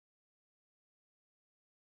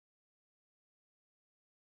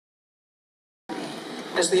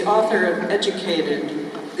As the author of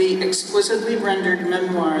Educated, the exquisitely rendered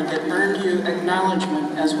memoir that earned you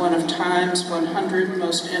acknowledgement as one of Time's 100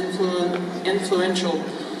 most influential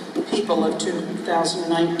people of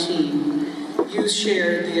 2019, you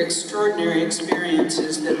shared the extraordinary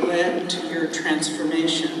experiences that led to your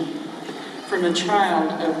transformation. From a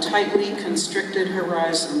child of tightly constricted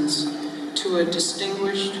horizons to a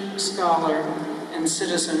distinguished scholar and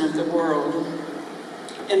citizen of the world.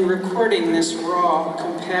 In recording this raw,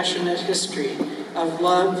 compassionate history of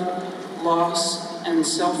love, loss, and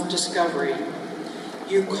self-discovery,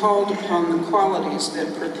 you called upon the qualities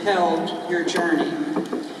that propelled your journey: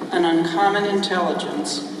 an uncommon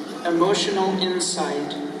intelligence, emotional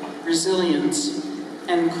insight, resilience,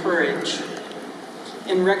 and courage.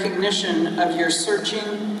 In recognition of your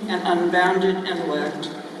searching and unbounded intellect,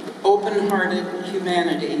 open-hearted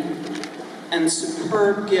humanity, and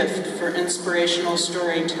superb gift for inspirational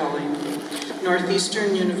storytelling,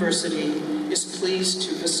 Northeastern University is pleased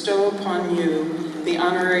to bestow upon you the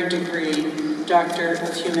honorary degree, Doctor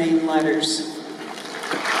of Humane Letters.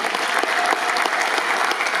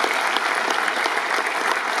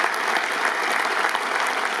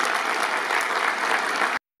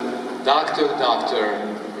 Dr.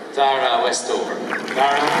 Tara Westover.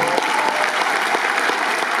 Tara?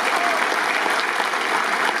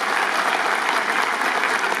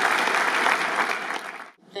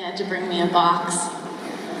 They had to bring me a box.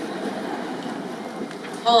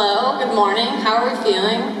 Hello, good morning. How are we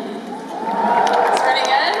feeling? It's pretty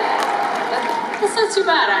good? That's not too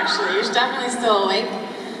bad, actually. You're definitely still awake.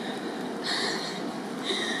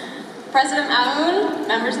 President Aoun,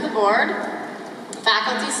 members of the board,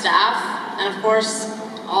 faculty, staff, and of course,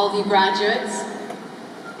 all of you graduates.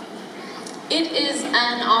 It is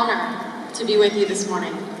an honor to be with you this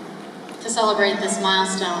morning, to celebrate this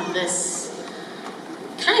milestone, this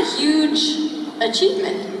kind of huge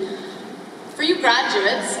achievement. For you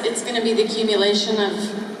graduates, it's going to be the accumulation of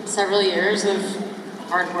several years of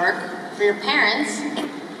hard work. For your parents,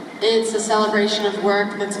 it's a celebration of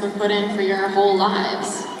work that's been put in for your whole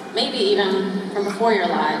lives, maybe even from before your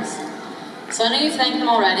lives. So I know you've thanked them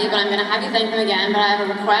already, but I'm going to have you thank them again, but I have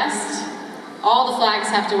a request. All the flags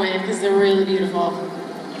have to wave because they're really beautiful.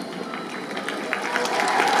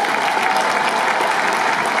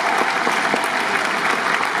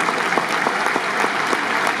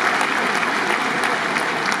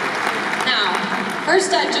 Now,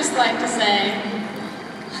 first I'd just like to say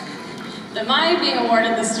that my being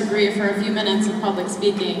awarded this degree for a few minutes of public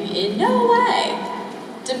speaking in no way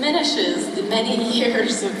diminishes the many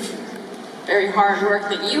years of very hard work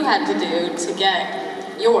that you had to do to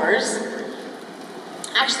get yours.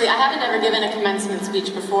 Actually, I haven't ever given a commencement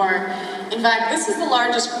speech before. In fact, this is the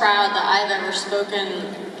largest crowd that I've ever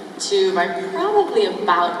spoken to by probably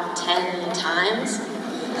about 10 times.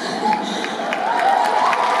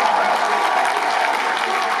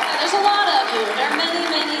 There's a lot of you. There are many,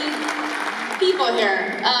 many people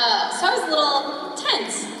here. So I was a little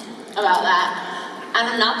tense about that. And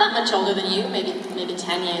I'm not that much older than you, maybe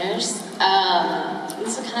 10 years.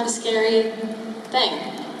 This is kind of a scary thing.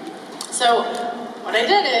 So what I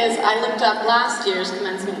did is I looked up last year's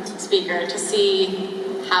commencement speaker to see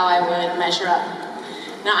how I would measure up.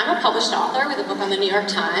 Now I'm a published author with a book on the New York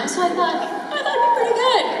Times, so I thought it'd be pretty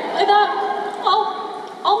good. I thought, well,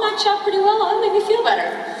 I'll match up pretty well, that'll make me feel better.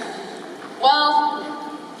 Well,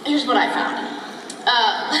 here's what I found.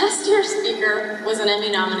 Last year's speaker was an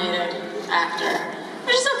Emmy-nominated actor,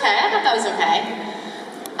 which is okay, I thought that was okay.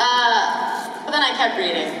 But then I kept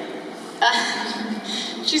reading.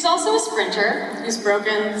 She's also a sprinter who's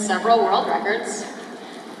broken several world records.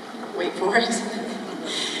 Wait for it.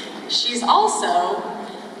 She's also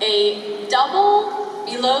a double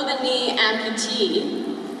below-the-knee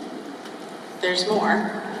amputee, there's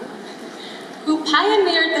more, who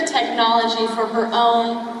pioneered the technology for her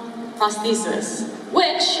own prosthesis,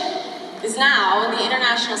 which is now the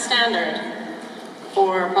international standard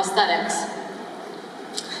for prosthetics.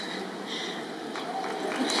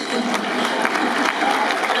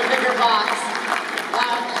 In a bigger box.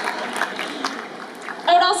 Wow. I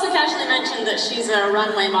would also casually mention that she's a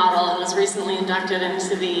runway model and was recently inducted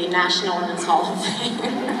into the National Women's Hall of Fame.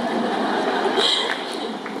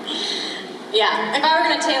 Yeah, if I were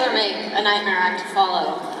going to tailor-make a nightmare act to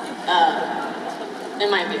follow, it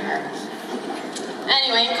might be her.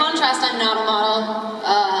 Anyway, in contrast, I'm not a model.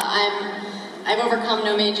 I've overcome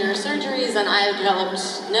no major surgeries, and I have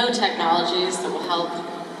developed no technologies that will help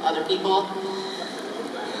other people.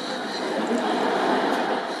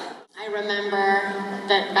 I remember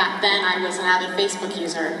that back then I was an avid Facebook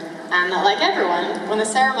user, and that, like everyone, when the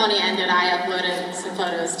ceremony ended, I uploaded some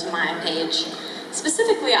photos to my page.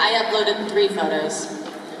 Specifically, I uploaded 3 photos.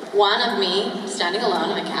 One of me standing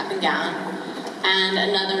alone in a cap and gown, and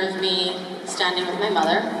another of me standing with my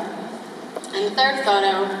mother. And the third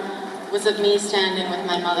photo was of me standing with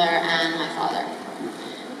my mother and my father.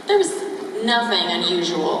 There was nothing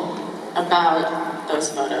unusual about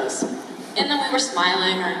those photos. In them we were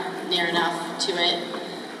smiling, or near enough to it.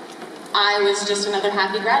 I was just another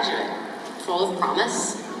happy graduate, full of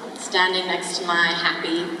promise, standing next to my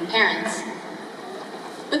happy parents.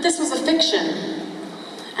 But this was a fiction,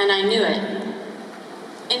 and I knew it.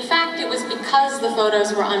 In fact, it was because the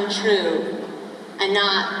photos were untrue, and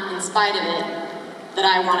not in spite of it, that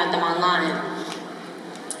I wanted them online.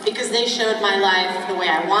 Because they showed my life the way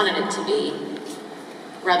I wanted it to be,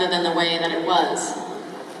 rather than the way that it was.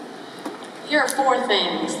 Here are 4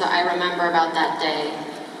 things that I remember about that day.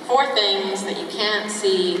 4 things that you can't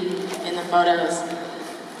see in the photos,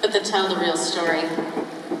 but that tell the real story.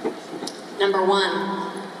 Number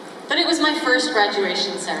 1, that it was my first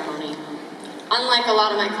graduation ceremony. Unlike a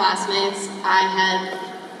lot of my classmates, I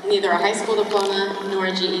had neither a high school diploma nor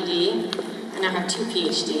a GED. I now have 2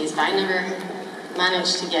 PhDs, but I never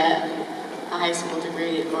managed to get a high school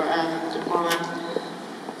degree or a diploma.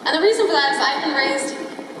 And the reason for that is I've been raised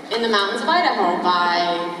in the mountains of Idaho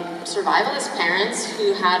by survivalist parents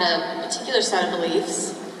who had a particular set of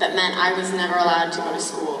beliefs that meant I was never allowed to go to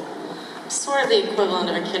school. Sort of the equivalent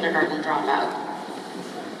of a kindergarten dropout.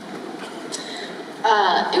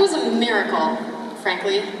 It was a miracle,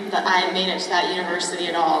 frankly, that I made it to that university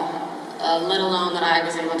at all, let alone that I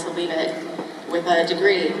was able to leave it with a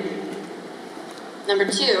degree. Number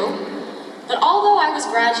 2, that although I was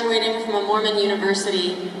graduating from a Mormon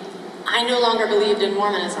university, I no longer believed in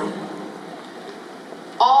Mormonism.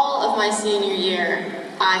 All of my senior year,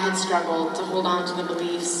 I had struggled to hold on to the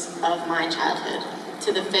beliefs of my childhood,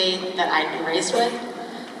 to the faith that I'd been raised with,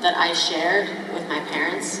 that I shared with my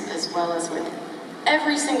parents, as well as with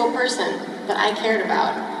every single person that I cared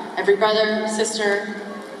about. Every brother, sister,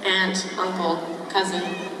 aunt, uncle, cousin.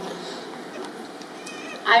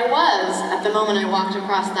 I was, at the moment I walked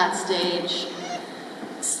across that stage,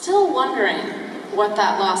 still wondering what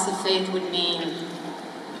that loss of faith would mean.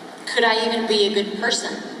 Could I even be a good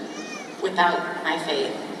person without my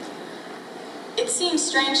faith? It seems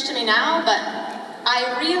strange to me now, but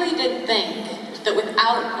I really did think that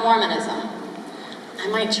without Mormonism, I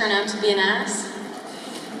might turn out to be an ass.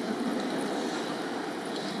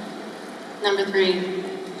 Number 3,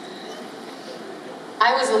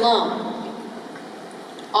 I was alone.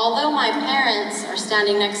 Although my parents are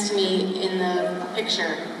standing next to me in the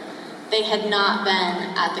picture, they had not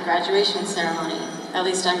been at the graduation ceremony. At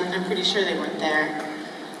least I'm pretty sure they weren't there.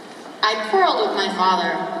 I quarreled with my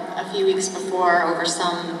father a few weeks before over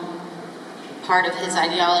some part of his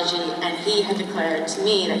ideology, and he had declared to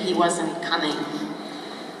me that he wasn't coming.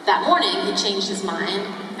 That morning, he changed his mind,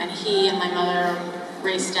 and he and my mother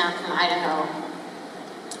raced down from Idaho.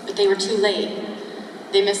 But they were too late.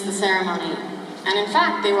 They missed the ceremony. And in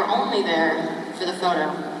fact, they were only there for the photo.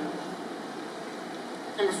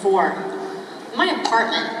 Number 4, my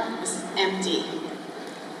apartment was empty.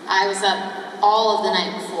 I was up all of the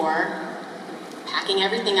night before, packing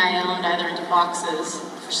everything I owned either into boxes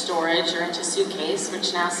for storage or into a suitcase,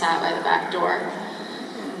 which now sat by the back door.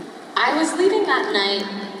 I was leaving that night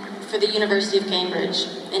for the University of Cambridge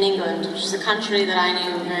in England, which is a country that I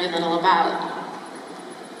knew very little about.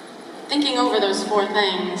 Thinking over those 4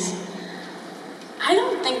 things, I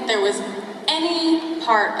don't think there was any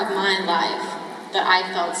part of my life that I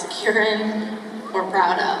felt secure in or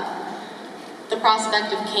proud of. The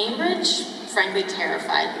prospect of Cambridge, frankly,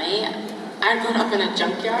 terrified me. I'd grown up in a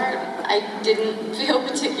junkyard. I didn't feel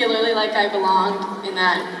particularly like I belonged in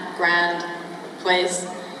that grand place.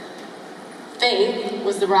 Faith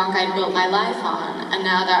was the rock I'd built my life on, and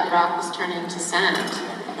now that rock was turned into sand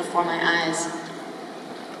before my eyes.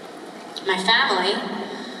 My family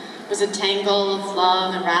was a tangle of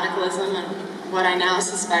love and radicalism and what I now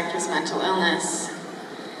suspect was mental illness.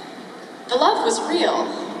 The love was real,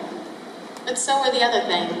 but so were the other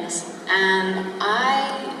things, and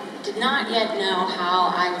I did not yet know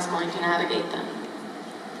how I was going to navigate them.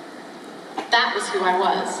 That was who I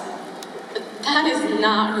was. But that is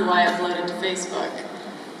not who I uploaded to Facebook.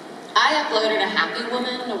 I uploaded a happy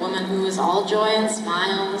woman, a woman who was all joy and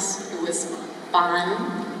smiles, who was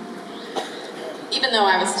fun. Even though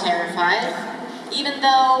I was terrified, even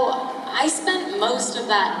though I spent most of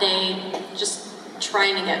that day just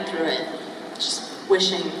trying to get through it, just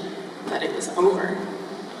wishing that it was over.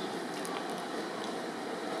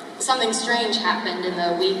 Something strange happened in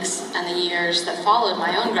the weeks and the years that followed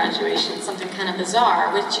my own graduation, something kind of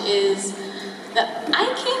bizarre, which is that I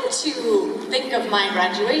came to think of my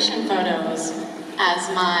graduation photos as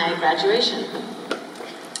my graduation.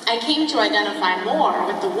 I came to identify more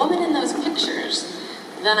with the woman in those pictures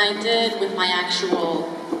than I did with my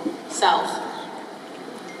actual self.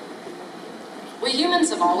 We humans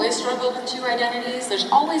have always struggled with two identities. There's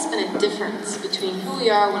always been a difference between who we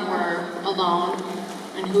are when we're alone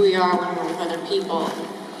and who we are when we're with other people.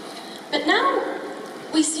 But now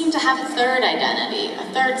we seem to have a third identity, a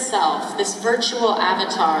third self, this virtual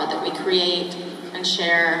avatar that we create and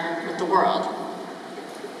share with the world.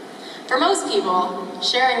 For most people,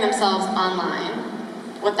 sharing themselves online,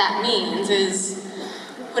 what that means is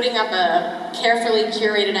putting up a carefully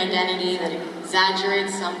curated identity that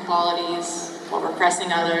exaggerates some qualities while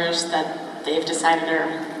repressing others that they've decided are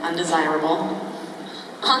undesirable.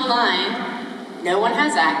 Online, no one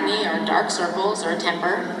has acne or dark circles or a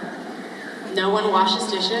temper. No one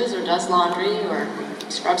washes dishes or does laundry or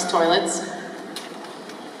scrubs toilets.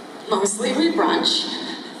 Mostly we brunch.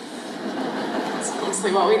 That's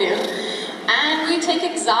mostly what we do. And we take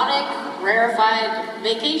exotic, rarefied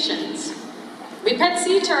vacations. We pet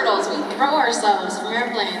sea turtles, we throw ourselves from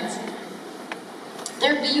airplanes.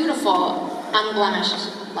 They're beautiful,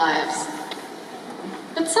 unblemished lives.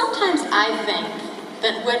 But sometimes I think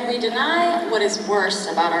that when we deny what is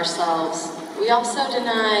worst about ourselves, we also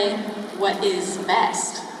deny what is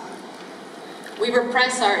best. We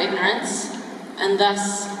repress our ignorance, and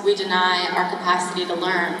thus we deny our capacity to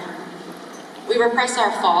learn. We repress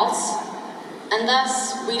our faults, and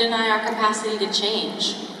thus we deny our capacity to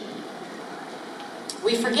change.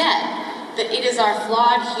 We forget that it is our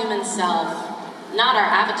flawed human self, not our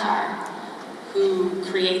avatar, who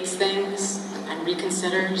creates things and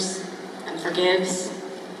reconsiders and forgives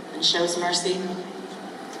and shows mercy.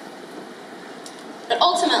 But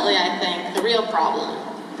ultimately, I think the real problem,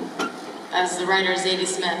 as the writer Zadie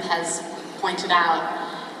Smith has pointed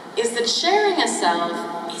out, is that sharing a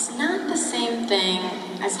self is not the same thing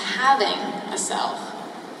as having a self.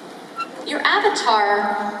 Your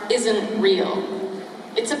avatar isn't real.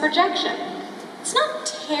 It's a projection. It's not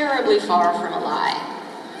terribly far from a lie.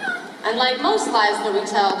 And like most lies that we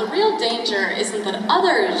tell, the real danger isn't that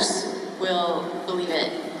others will believe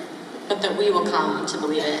it, but that we will come to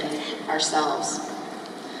believe it ourselves.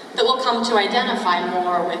 That we'll come to identify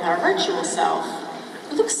more with our virtual self,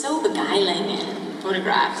 who looks so beguiling in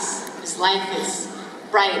photographs, whose life is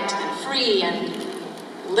bright and free and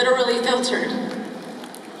literally filtered.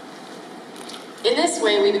 In this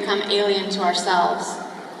way, we become alien to ourselves.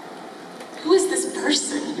 Who is this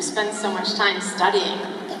person who spends so much time studying,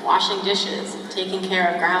 washing dishes, taking care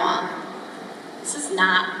of grandma? This is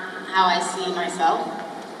not how I see myself.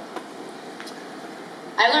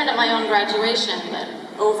 I learned at my own graduation that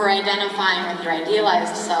over-identifying with your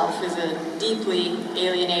idealized self is a deeply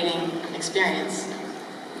alienating experience.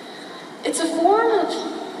 It's a form of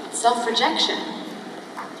self-rejection.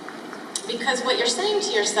 Because what you're saying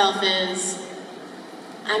to yourself is,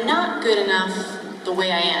 I'm not good enough the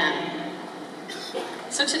way I am.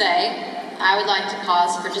 So today, I would like to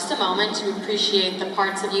pause for just a moment to appreciate the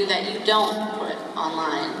parts of you that you don't put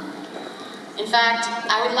online. In fact,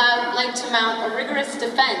 I would like to mount a rigorous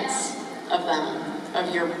defense of them,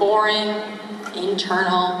 of your boring,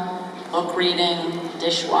 internal, book-reading,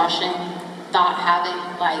 dishwashing,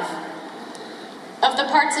 thought-having life. Of the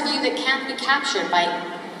parts of you that can't be captured by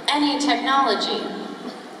any technology.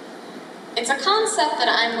 It's a concept that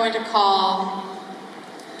I'm going to call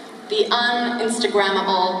the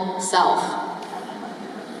un-Instagrammable self.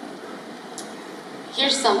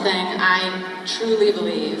 Here's something I truly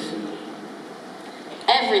believe.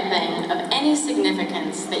 Everything of any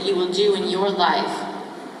significance that you will do in your life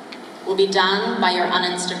will be done by your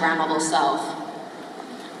un-Instagrammable self.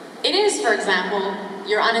 It is, for example,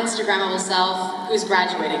 your un-Instagrammable self who's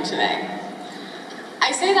graduating today.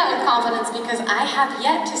 I say that with confidence because I have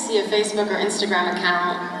yet to see a Facebook or Instagram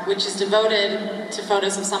account which is devoted to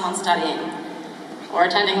photos of someone studying, or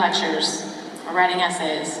attending lectures, or writing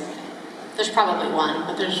essays. There's probably one,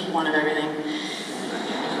 but there's one of everything.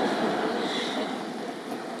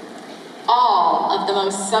 All of the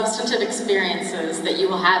most substantive experiences that you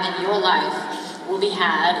will have in your life will be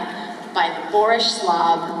had by the boorish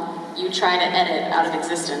slob you try to edit out of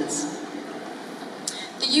existence.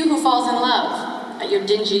 The you who falls in love at your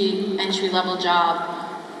dingy entry-level job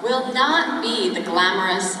will not be the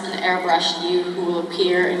glamorous and airbrushed you who will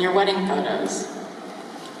appear in your wedding photos.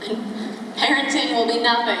 And parenting will be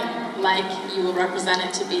nothing like you will represent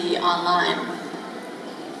it to be online.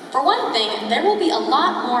 For one thing, there will be a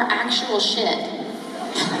lot more actual shit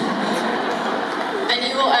than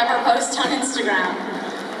you will ever post on Instagram.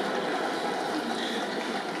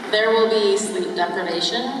 There will be sleep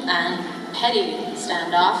deprivation and petty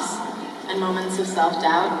standoffs and moments of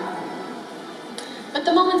self-doubt. But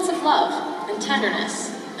the moments of love and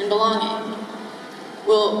tenderness and belonging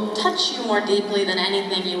will touch you more deeply than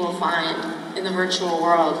anything you will find in the virtual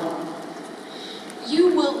world.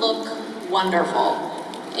 You will look wonderful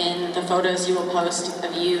in the photos you will post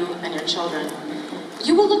of you and your children.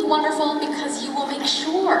 You will look wonderful because you will make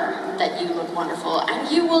sure that you look wonderful, and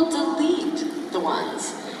you will delete the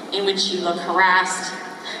ones in which you look harassed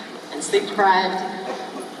and sleep-deprived,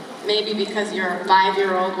 maybe because your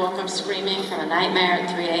 5-year-old woke up screaming from a nightmare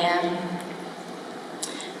at 3 a.m.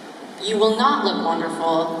 You will not look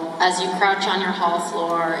wonderful as you crouch on your hall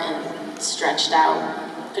floor in stretched out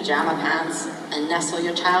pajama pants and nestle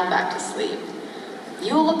your child back to sleep.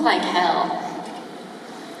 You will look like hell.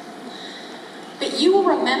 But you will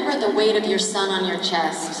remember the weight of your son on your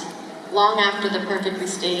chest long after the perfectly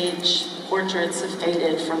staged portraits have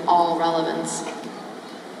faded from all relevance.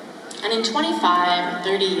 And in 25 or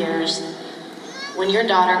 30 years, when your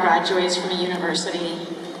daughter graduates from a university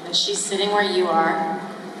and she's sitting where you are,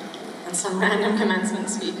 and some random commencement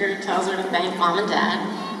speaker tells her to thank mom and dad,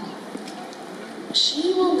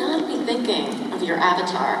 she will not be thinking of your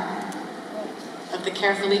avatar, of the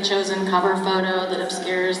carefully chosen cover photo that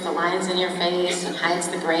obscures the lines in your face and hides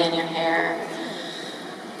the gray in your hair.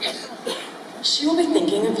 She will be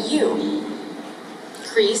thinking of you,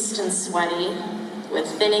 creased and sweaty, with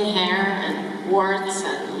thinning hair and warts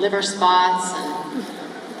and liver spots and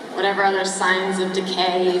whatever other signs of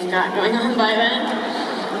decay you've got going on by then.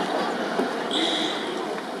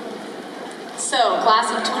 So,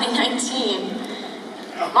 class of 2019,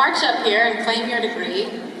 march up here and claim your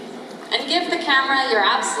degree, and give the camera your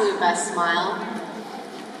absolute best smile.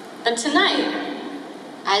 But tonight,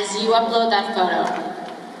 as you upload that photo,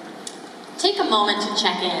 take a moment to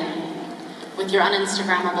check in with your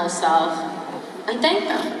uninstagrammable self and thank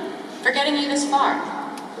them for getting you this far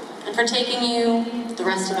and for taking you the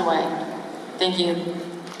rest of the way. Thank you.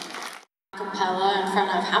 Capella in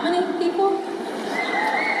front of how many people?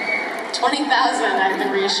 20,000, I've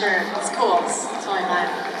been reassured. It's cool, it's totally fine.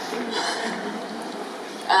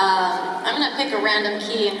 I'm gonna pick a random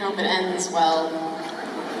key and hope it ends well.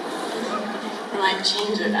 I might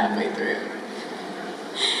change it halfway through.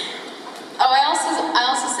 Oh, I also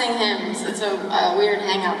sing hymns. It's a weird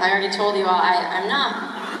hang-up. I already told you all, I'm not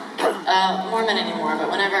Mormon anymore, but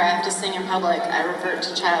whenever I have to sing in public, I revert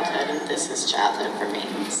to childhood, and this is childhood for me.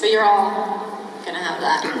 So you're all gonna have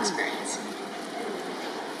that experience.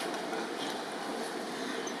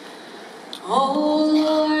 Oh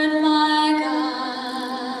Lord my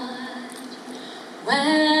God,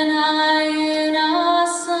 when I in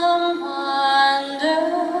awesome wonder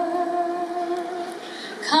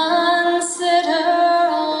consider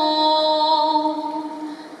all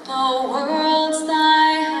the worlds thy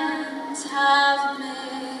hands have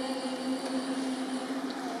made,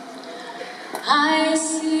 I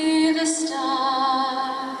see the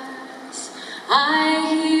stars, I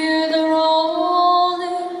hear the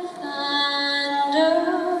rolling thunder,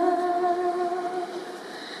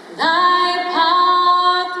 thy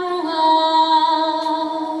power throughout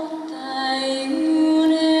the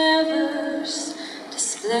universe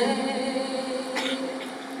displays.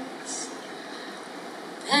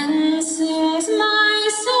 Then sing